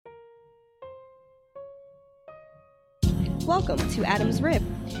Welcome to Adam's Rib.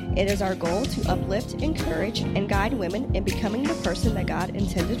 It is our goal to uplift, encourage, and guide women in becoming the person that God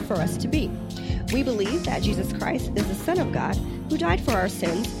intended for us to be. We believe that Jesus Christ is the Son of God who died for our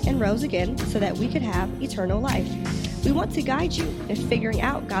sins and rose again so that we could have eternal life. We want to guide you in figuring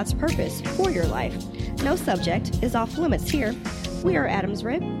out God's purpose for your life. No subject is off limits here. We are Adam's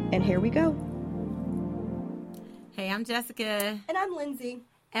Rib, and here we go. Hey, I'm Jessica. And I'm Lindsay.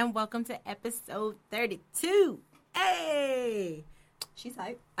 And welcome to episode 32. Hey! She's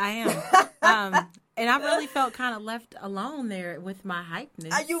hype. I am. And I really felt kind of left alone there with my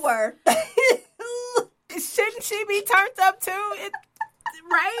hypeness. You were. Shouldn't she be turned up too?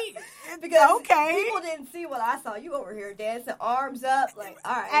 Right? Because okay. People didn't see what I saw. You over here dancing, arms up, like,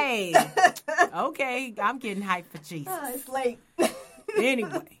 all right. Hey. Okay, I'm getting hyped for Jesus. It's late.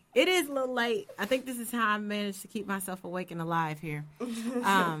 Anyway. It is a little late. I think this is how I managed to keep myself awake and alive here.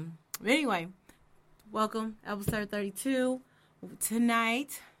 Anyway, welcome, episode 32.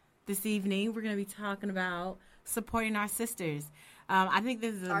 Tonight, this evening, we're going to be talking about supporting our sisters. I think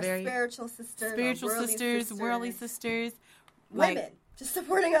this is a very spiritual sisters, worldly sisters, women, like, just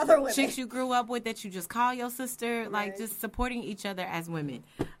supporting other women, chicks you grew up with that you just call your sister, right. like just supporting each other as women.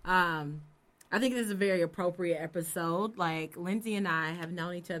 I think this is a very appropriate episode. Like, Lindsay and I have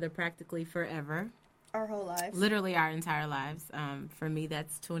known each other practically forever. Our whole lives. Literally our entire lives. For me,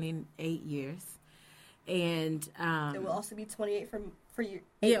 that's 28 years. And it will also be 28 for you.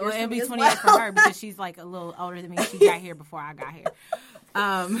 Yeah, well, it'll be 28 for her because she's like a little older than me. She got here before I got here.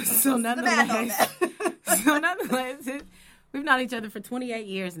 So nonetheless, we've known each other for 28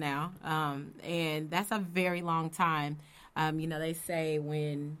 years now. And that's a very long time. They say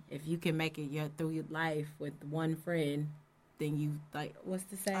if you can make it through your life with one friend, then you, like, what's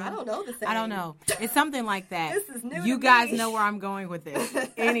the saying? I don't know the saying. I don't know. It's something like that. This is new You to guys me. know where I'm going with this.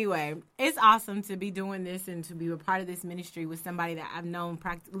 Anyway, it's awesome to be doing this and to be a part of this ministry with somebody that I've known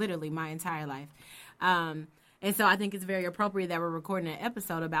literally my entire life. And so I think it's very appropriate that we're recording an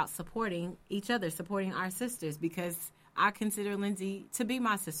episode about supporting each other, supporting our sisters, because I consider Lindsay to be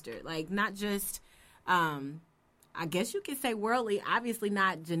my sister. Like, not just... I guess you could say worldly, obviously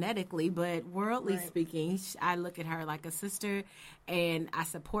not genetically, but worldly right. speaking, I look at her like a sister, and I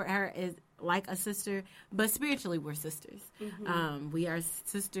support her as like a sister, but spiritually we're sisters. Mm-hmm. We are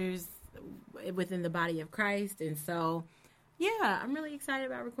sisters within the body of Christ, and so, yeah, I'm really excited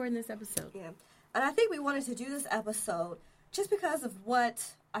about recording this episode. Yeah, and I think we wanted to do this episode just because of what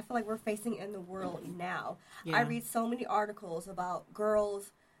I feel like we're facing in the world now. Yeah. I read so many articles about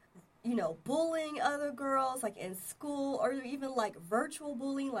girls bullying other girls, like in school, or even like virtual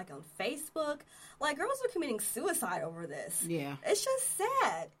bullying, like on Facebook. Like, girls are committing suicide over this. Yeah. It's just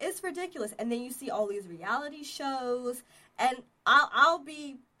sad. It's ridiculous. And then you see all these reality shows, and I'll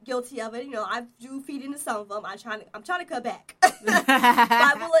be guilty of it. I do feed into some of them. I'm trying to cut back. But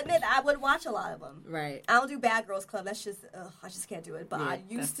I will admit, I would watch a lot of them. Right. I don't do Bad Girls Club. That's just, I just can't do it. But yeah, I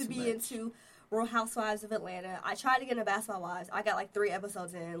used to be into Real Housewives of Atlanta. I tried to get into Basketball Wives. I got like 3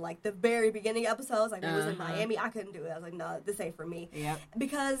 episodes in, like the very beginning episodes. Like, it was in Miami. I couldn't do it. I was like, no, this ain't for me. Yep.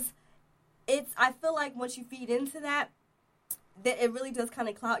 Because I feel like once you feed into that it really does kind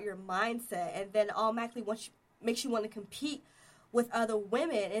of cloud your mindset, and then automatically makes you want to compete with other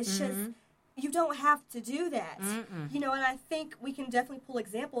women. It's just, you don't have to do that. And I think we can definitely pull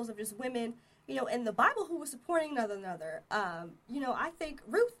examples of just women in the Bible who were supporting one another. I think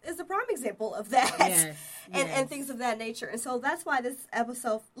Ruth is a prime example of that. Yes, and things of that nature. And so that's why this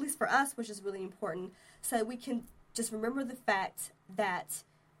episode, at least for us, which is really important, so we can just remember the fact that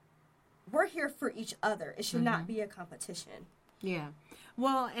we're here for each other. It should not be a competition. Yeah.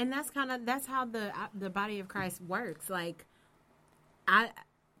 Well, and that's how the body of Christ works. Like,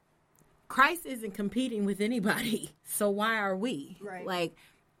 Christ isn't competing with anybody. So why are we? Right. Like,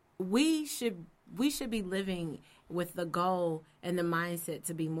 we should be living with the goal and the mindset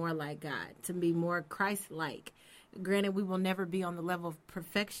to be more like God, to be more Christ-like. Granted, we will never be on the level of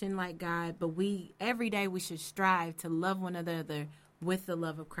perfection like God, but every day we should strive to love one another with the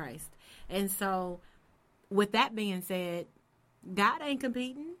love of Christ. And so, with that being said, God ain't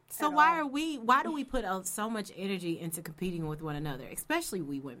competing. So why do we put so much energy into competing with one another, especially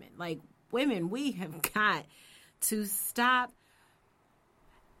we women? Like, women, we have got to stop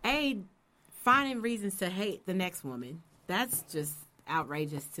finding reasons to hate the next woman. That's just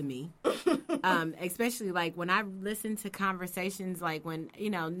outrageous to me. Especially like when I listen to conversations, like when,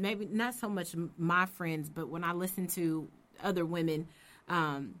 maybe not so much my friends, but when I listen to other women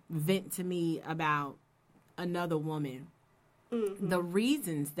vent to me about another woman, the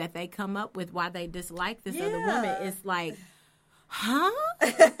reasons that they come up with why they dislike this other woman is like, huh?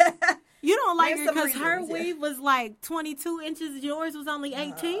 You don't like angry because her weave was like 22 inches. Yours was only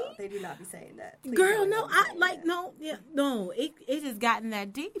 18. They do not be saying that. Please girl, no, no. It has gotten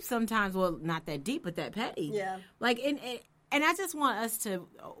that deep sometimes. Well, not that deep, but that petty. Yeah. Like, and I just want us to.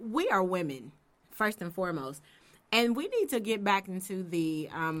 We are women, first and foremost. And we need to get back into the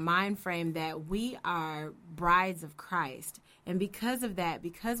mind frame that we are brides of Christ. And because of that,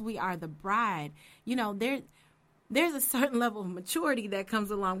 because we are the bride, you know, there's a certain level of maturity that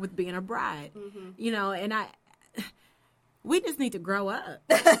comes along with being a bride. Mm-hmm. You know, and we just need to grow up.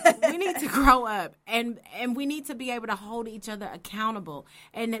 We need to grow up. And we need to be able to hold each other accountable.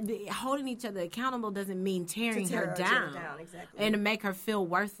 And holding each other accountable doesn't mean tearing her down. Exactly. And to make her feel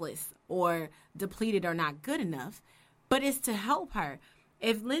worthless or depleted or not good enough. But it's to help her.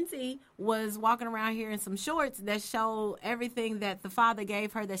 If Lindsay was walking around here in some shorts that show everything that the father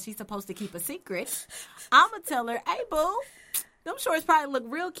gave her that she's supposed to keep a secret, I'm going to tell her, hey, boo, them shorts probably look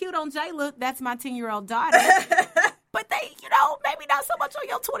real cute on Jayla. That's my 10-year-old daughter. But they, you know, maybe not so much on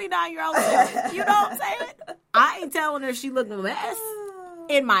your 29-year-old son. You know what I'm saying? I ain't telling her if she look a mess.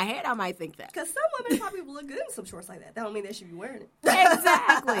 In my head, I might think that. Because some women probably look good in some shorts like that. That don't mean they should be wearing it.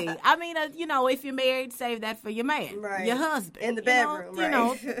 Exactly. I mean, you know, if you're married, save that for your man. Right. Your husband. In the bedroom, you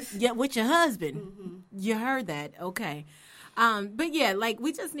know, yeah, with your husband. Mm-hmm. You heard that. Okay. But yeah, like,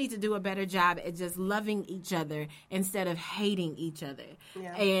 we just need to do a better job at just loving each other instead of hating each other.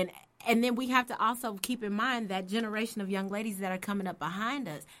 Yeah. And then we have to also keep in mind that generation of young ladies that are coming up behind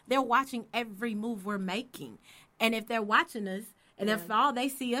us, they're watching every move we're making. And if they're watching us, and if all they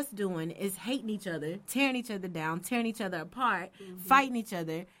see us doing is hating each other, tearing each other down, tearing each other apart, fighting each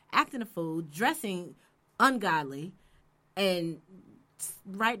other, acting a fool, dressing ungodly, and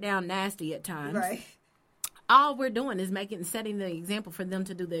right down nasty at times. Right. All we're doing is setting the example for them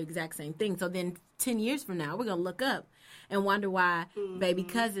to do the exact same thing. So then 10 years from now, we're going to look up and wonder why baby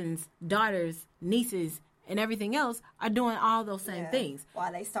cousins, daughters, nieces, and everything else are doing all those same things.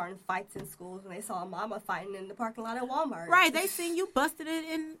 Why they starting fights in schools when they saw a mama fighting in the parking lot at Walmart. Right, they seen you busted it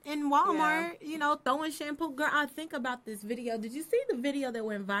in Walmart, you know, throwing shampoo. Girl, I think about this video. Did you see the video that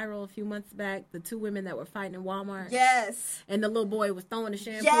went viral a few months back? The two women that were fighting in Walmart? Yes. And the little boy was throwing the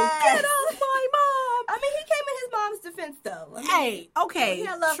shampoo. Yes. Get off my mom! I mean, he came in his mom's defense, though. I mean, hey, okay, he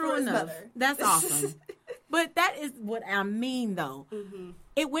had love true for his enough. mother. That's awesome. But that is what I mean, though. Mm-hmm.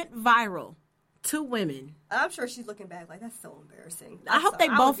 It went viral. Two women. I'm sure she's looking back like, that's so embarrassing. I hope they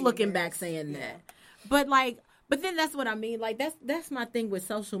both looking back saying that. But then that's what I mean. Like, that's my thing with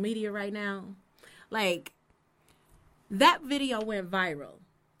social media right now. Like, that video went viral.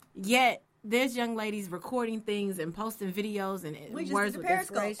 Yet there's young ladies recording things and posting videos and words with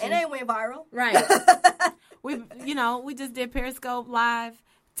inspiration. It ain't went viral. Right. we just did Periscope Live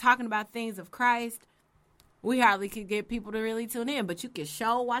talking about things of Christ. We hardly could get people to really tune in, but you can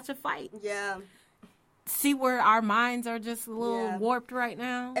watch a fight. Yeah. See where our minds are just a little warped right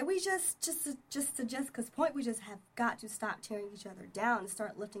now. And we just to Jessica's point, we just have got to stop tearing each other down and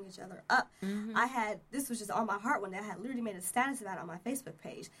start lifting each other up. Mm-hmm. This was just on my heart one day. I had literally made a status about it on my Facebook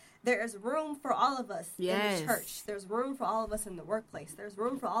page. There is room for all of us in the church. There's room for all of us in the workplace. There's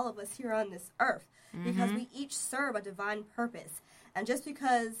room for all of us here on this earth because we each serve a divine purpose. And just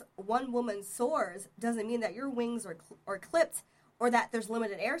because one woman soars doesn't mean that your wings are clipped or that there's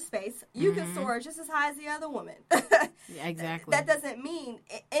limited airspace. You can soar just as high as the other woman. Yeah, exactly. That doesn't mean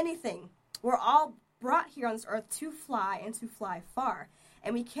anything. We're all brought here on this earth to fly and to fly far.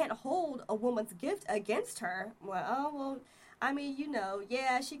 And we can't hold a woman's gift against her. I mean,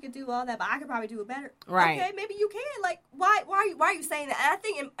 she could do all that, but I could probably do it better. Right. Okay, maybe you can. Like, why are you saying that? And I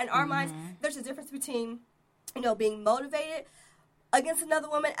think in our minds, there's a difference between, being motivated against another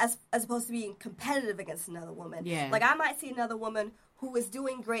woman as opposed to being competitive against another woman. Yeah. Like, I might see another woman who is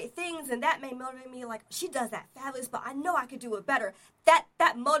doing great things, and that may motivate me, like, she does that fabulous, but I know I could do it better.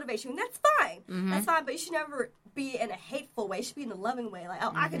 That motivates you, and that's fine. Mm-hmm. That's fine, but you should never be in a hateful way. You should be in a loving way. Like,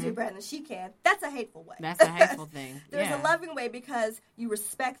 I can do better than she can. That's a hateful way. That's a hateful thing. There's a loving way because you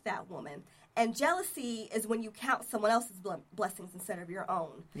respect that woman. And jealousy is when you count someone else's blessings instead of your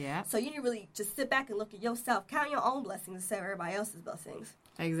own. Yeah. So you need to really just sit back and look at yourself. Count your own blessings instead of everybody else's blessings.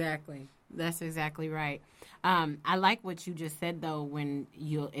 Exactly. That's exactly right. I like what you just said, though, when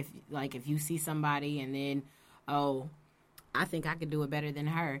if you see somebody and then, I think I could do it better than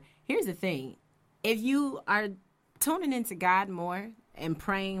her. Here's the thing. If you are tuning into God more and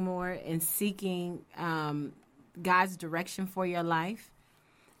praying more and seeking God's direction for your life,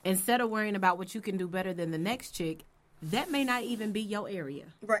 instead of worrying about what you can do better than the next chick, that may not even be your area.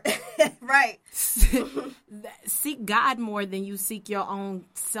 Right. Right. Seek God more than you seek your own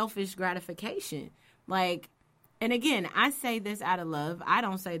selfish gratification. Like, And again, I say this out of love. I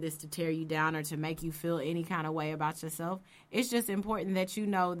don't say this to tear you down or to make you feel any kind of way about yourself. It's just important that you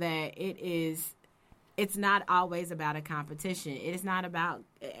know that it's not always about a competition. It is not about,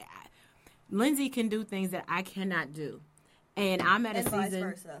 Lindsay can do things that I cannot do. And I'm at a season. Vice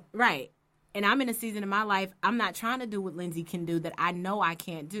versa. Right. And I'm in a season of my life, I'm not trying to do what Lindsay can do that I know I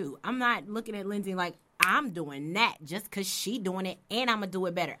can't do. I'm not looking at Lindsay like, I'm doing that just because she doing it and I'm going to do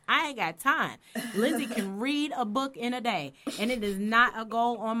it better. I ain't got time. Lindsay can read a book in a day, and it is not a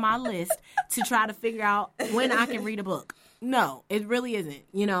goal on my list to try to figure out when I can read a book. No, it really isn't.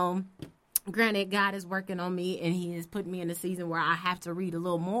 You know, granted, God is working on me, and he is putting me in a season where I have to read a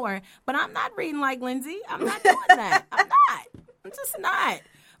little more, but I'm not reading like Lindsay. I'm not doing that. I'm just not.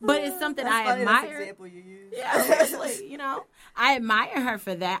 But it's something I admire. That's the example you use. Yeah, seriously, you know. I admire her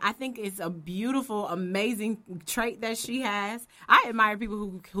for that. I think it's a beautiful, amazing trait that she has. I admire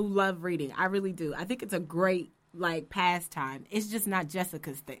people who love reading. I really do. I think it's a great, pastime. It's just not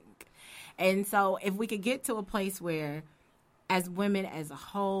Jessica's thing. And so if we could get to a place where, as women as a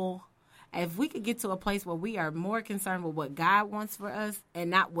whole, if we could get to a place where we are more concerned with what God wants for us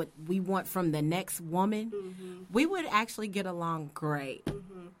and not what we want from the next woman, we would actually get along great.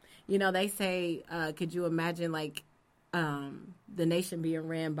 You know, they say, could you imagine, the nation being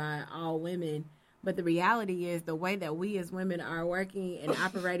ran by all women? But the reality is the way that we as women are working and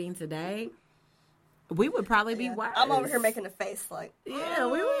operating today, we would probably be worse. I'm over here making a face yeah,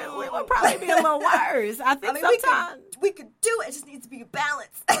 we would probably be a little worse. I think sometimes we could do it. It just needs to be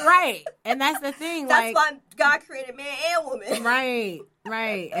balanced. Right. And that's the thing. That's why God created man and woman.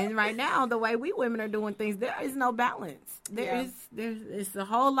 Right. And right now, the way we women are doing things, there is no balance. There's a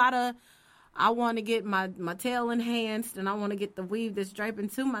whole lot of, I want to get my tail enhanced, and I want to get the weave that's draping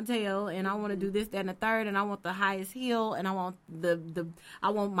to my tail, and I want to do this, that, and the third, and I want the highest heel, and I want I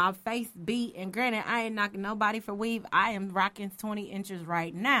want my face beat. And granted, I ain't knocking nobody for weave. I am rocking 20 inches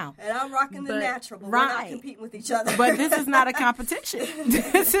right now, and I'm rocking the natural. But we're not competing with each other. But this is not a competition.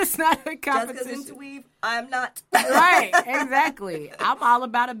 This is not a competition. Just because into weave, I'm not. Right, exactly. I'm all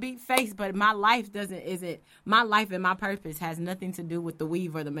about a beat face, but my life isn't. My life and my purpose has nothing to do with the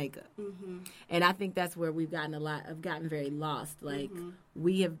weave or the makeup. And I think that's where we've gotten very lost.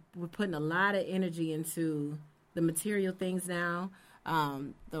 We're putting a lot of energy into the material things now,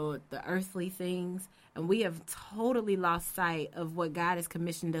 the earthly things, and we have totally lost sight of what God has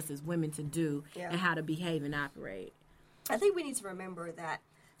commissioned us as women to do and how to behave and operate. I think we need to remember that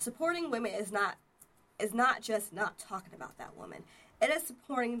supporting women is not just not talking about that woman. It is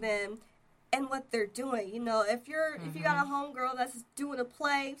supporting them and what they're doing. You know, if you got a homegirl that's doing a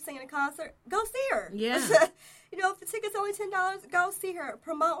play, singing a concert, go see her. Yeah. You know, if the ticket's only $10, go see her,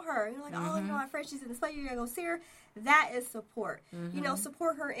 promote her. You're like, oh, you know, my friend, she's in this play, you're gonna go see her. That is support. You know,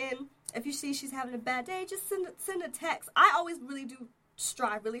 support her in, if you see she's having a bad day, just send a text. I always really do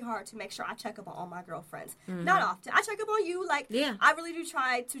strive really hard to make sure I check up on all my girlfriends. Not often. I check up on you. I really do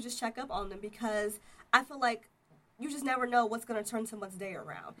try to just check up on them, because I feel like you just never know what's going to turn someone's day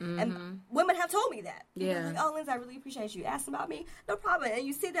around. And women have told me that. Yeah. Like, oh, Lindsay, I really appreciate you asking about me. No problem. And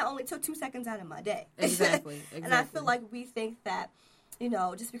you see that only took 2 seconds out of my day. Exactly. And I feel like we think that, you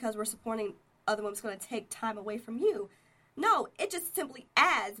know, just because we're supporting other women, it's going to take time away from you. No, it just simply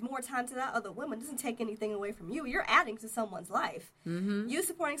adds more time to that other woman. It doesn't take anything away from you. You're adding to someone's life. You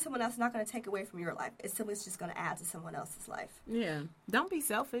supporting someone else is not going to take away from your life. It's simply just going to add to someone else's life. Yeah. Don't be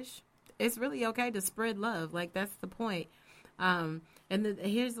selfish. It's really okay to spread love. That's the point.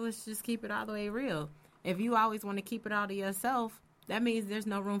 Let's just keep it all the way real. If you always want to keep it all to yourself, that means there's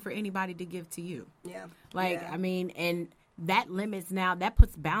no room for anybody to give to you. Yeah. I mean, and that limits now, that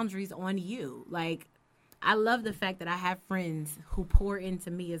puts boundaries on you. I love the fact that I have friends who pour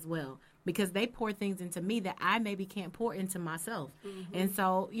into me as well, because they pour things into me that I maybe can't pour into myself. And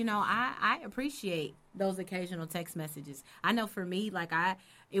so, you know, I appreciate those occasional text messages. I know for me,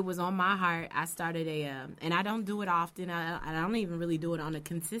 it was on my heart. I started and I don't do it often. I don't even really do it on a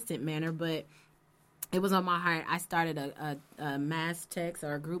consistent manner, but it was on my heart. I started a mass text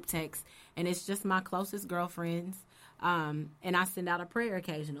or a group text, and it's just my closest girlfriends. And I send out a prayer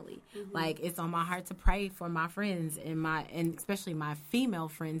occasionally. It's on my heart to pray for my friends and especially my female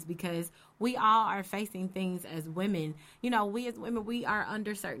friends, because we all are facing things as women. You know, we as women, we are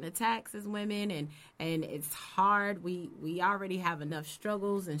under certain attacks as women, and it's hard. We already have enough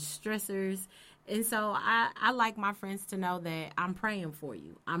struggles and stressors. And so I like my friends to know that I'm praying for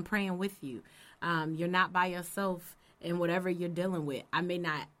you. I'm praying with you. You're not by yourself in whatever you're dealing with. I may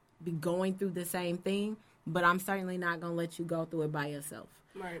not be going through the same thing, but I'm certainly not going to let you go through it by yourself.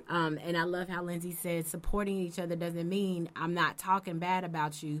 Right. And I love how Lindsay said supporting each other doesn't mean I'm not talking bad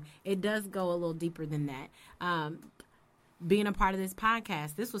about you. It does go a little deeper than that. Being a part of this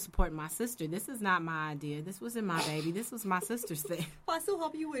podcast, this was supporting my sister. This is not my idea. This wasn't my baby. This was my sister's thing. Well, I still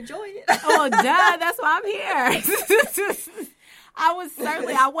hope you enjoy it. Oh, duh. That's why I'm here.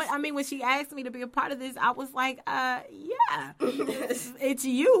 I mean, when she asked me to be a part of this, I was like, yeah. It's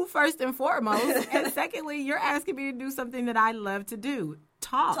you, first and foremost. And secondly, you're asking me to do something that I love to do.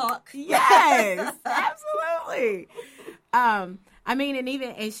 Talk. Yes, absolutely. I mean,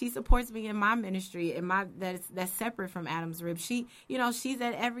 and she supports me in my ministry, and that's separate from Adam's Rib. She's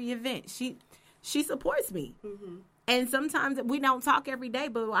at every event. She supports me. Mm-hmm. And sometimes we don't talk every day,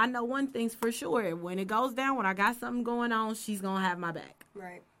 but I know one thing's for sure. When it goes down, when I got something going on, she's going to have my back.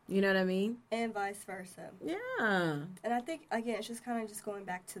 Right. You know what I mean? And vice versa. Yeah. And I think, again, it's just kind of just going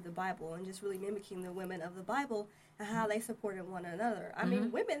back to the Bible and just really mimicking the women of the Bible and how they supported one another. I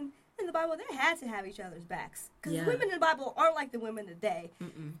mean, women in the Bible, they had to have each other's backs. Because women in the Bible aren't like the women today.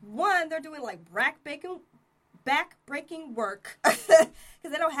 Mm-mm. One, they're doing like back-breaking work because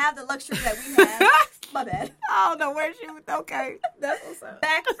they don't have the luxury that we have. My bad. Oh, no, where's you? Okay. That's what's up.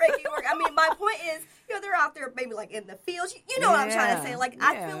 Back-breaking work. I mean, my point is, they're out there maybe like in the fields. You know what I'm trying to say. Like,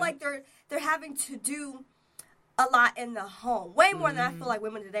 I feel like they're having to do a lot in the home. Way more than I feel like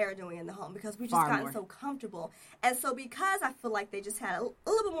women today are doing in the home because we've just gotten so comfortable. And so because I feel like they just had a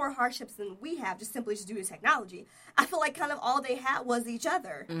little bit more hardships than we have, just simply due to technology, I feel like kind of all they had was each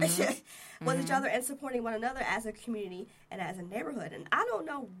other. Each other and supporting one another as a community and as a neighborhood. And I don't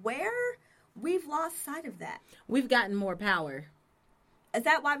know where we've lost sight of that. We've gotten more power. Is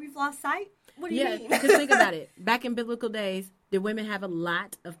that why we've lost sight? What do you mean? Because think about it. Back in biblical days, did women have a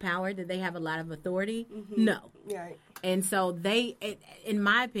lot of power? Did they have a lot of authority? Mm-hmm. No. Right. And so they, in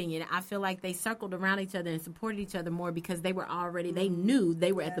my opinion, I feel like they circled around each other and supported each other more because they were already, they knew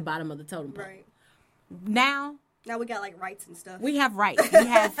they were at the bottom of the totem pole. Right. Now we got like rights and stuff. We have rights.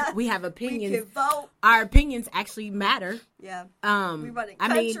 We have opinions. We can vote. Our opinions actually matter. Yeah. We run in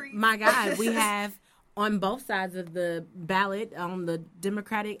countries. I mean, my God, we have on both sides of the ballot, on the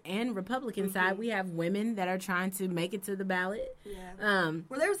Democratic and Republican side, we have women that are trying to make it to the ballot. Yeah.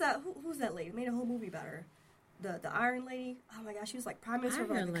 Well, there was that. Who's that lady? Made a whole movie about her. The Iron Lady. Oh my gosh, she was like prime minister of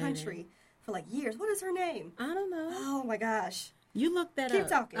like the country for like years. What is her name? I don't know. Oh my gosh. You look that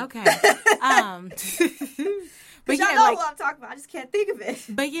Keep up. Keep talking. Okay. But y'all know what I'm talking about. I just can't think of it.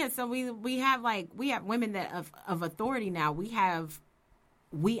 But yeah, so we have women that of authority now.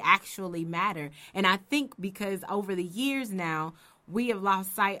 We actually matter. And I think because over the years now, we have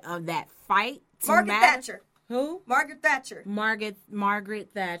lost sight of that fight to Margaret matter. Thatcher. Who? Margaret Thatcher. Margaret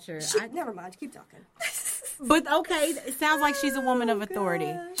Thatcher. Never mind. Keep talking. But okay, it sounds like she's a woman of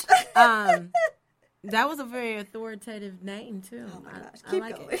authority. That was a very authoritative name too. Oh my gosh. Keep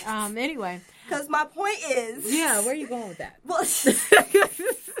like going. It. Anyway. Because my point is. Yeah, where are you going with that? Well,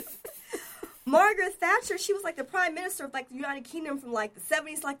 Margaret Thatcher, she was like the prime minister of like the United Kingdom from like the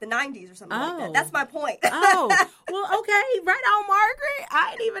 70s to like the 90s or something like that. That's my point. Well, okay. Right on, Margaret.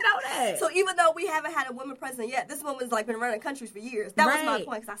 I didn't even know that. So even though we haven't had a woman president yet, this woman's like been running countries for years. That was my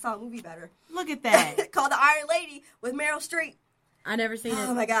point because I saw a movie about her. Look at that. Called The Iron Lady with Meryl Streep. I never seen it.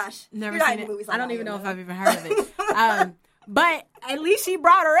 Oh my gosh. Never seen it. Movies like I don't even know if I've even heard of it. But at least she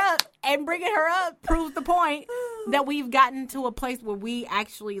brought her up, and bringing her up proves the point that we've gotten to a place where we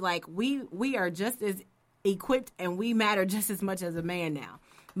actually we are just as equipped and we matter just as much as a man now.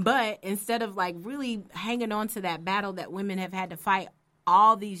 But instead of really hanging on to that battle that women have had to fight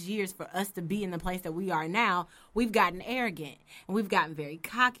all these years for us to be in the place that we are now, we've gotten arrogant and we've gotten very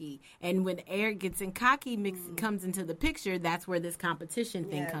cocky. And when arrogance and cocky comes into the picture, that's where this competition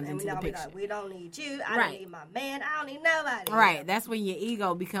thing comes into the picture. We don't need you. I don't need my man. I don't need nobody. Right. That's when your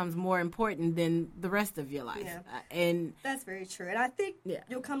ego becomes more important than the rest of your life. Yeah. And that's very true. And I think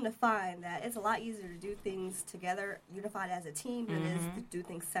you'll come to find that it's a lot easier to do things together, unified as a team, than it is to do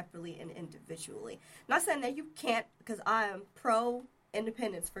things separately and individually. Not saying that you can't, because I am pro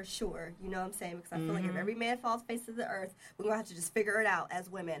independence for sure, you know what I'm saying? Because I feel like if every man falls face to the earth, we're going to have to just figure it out as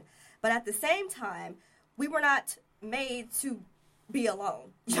women. But at the same time, we were not made to be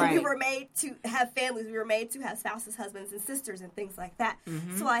alone. Right. We were made to have families. We were made to have spouses, husbands, and sisters, and things like that.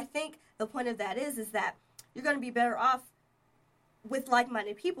 So I think the point of that is that you're going to be better off with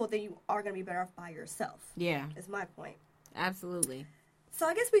like-minded people than you are going to be better off by yourself. Yeah. Is my point. Absolutely. So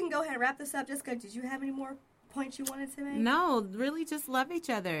I guess we can go ahead and wrap this up. Jessica, did you have any more points you wanted to make? No, really just love each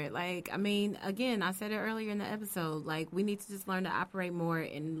other. Again, I said it earlier in the episode, we need to just learn to operate more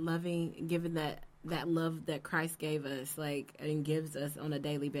in loving, giving that love that Christ gave us, and gives us on a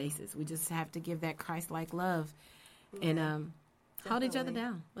daily basis. We just have to give that Christ-like love. And Hold each other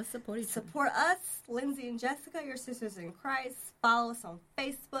down. Let's support each other. Support us, Lindsay and Jessica, your sisters in Christ. Follow us on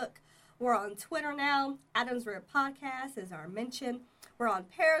Facebook. We're on Twitter now. Adam's Rare Podcast is our mention. We're on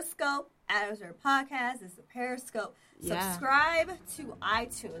Periscope. Adam's Rare Podcast is the Periscope. Subscribe to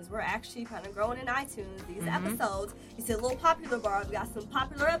iTunes. We're actually kind of growing in iTunes. These episodes, you see a little popular bar. We got some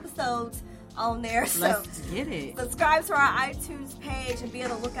popular episodes on there. So let's get it. Subscribe to our iTunes page and be on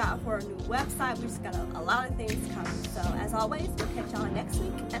the lookout for a new website. We just got a lot of things coming. So as always, we'll catch y'all next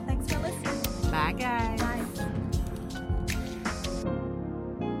week. And thanks for listening. Bye, guys. Bye.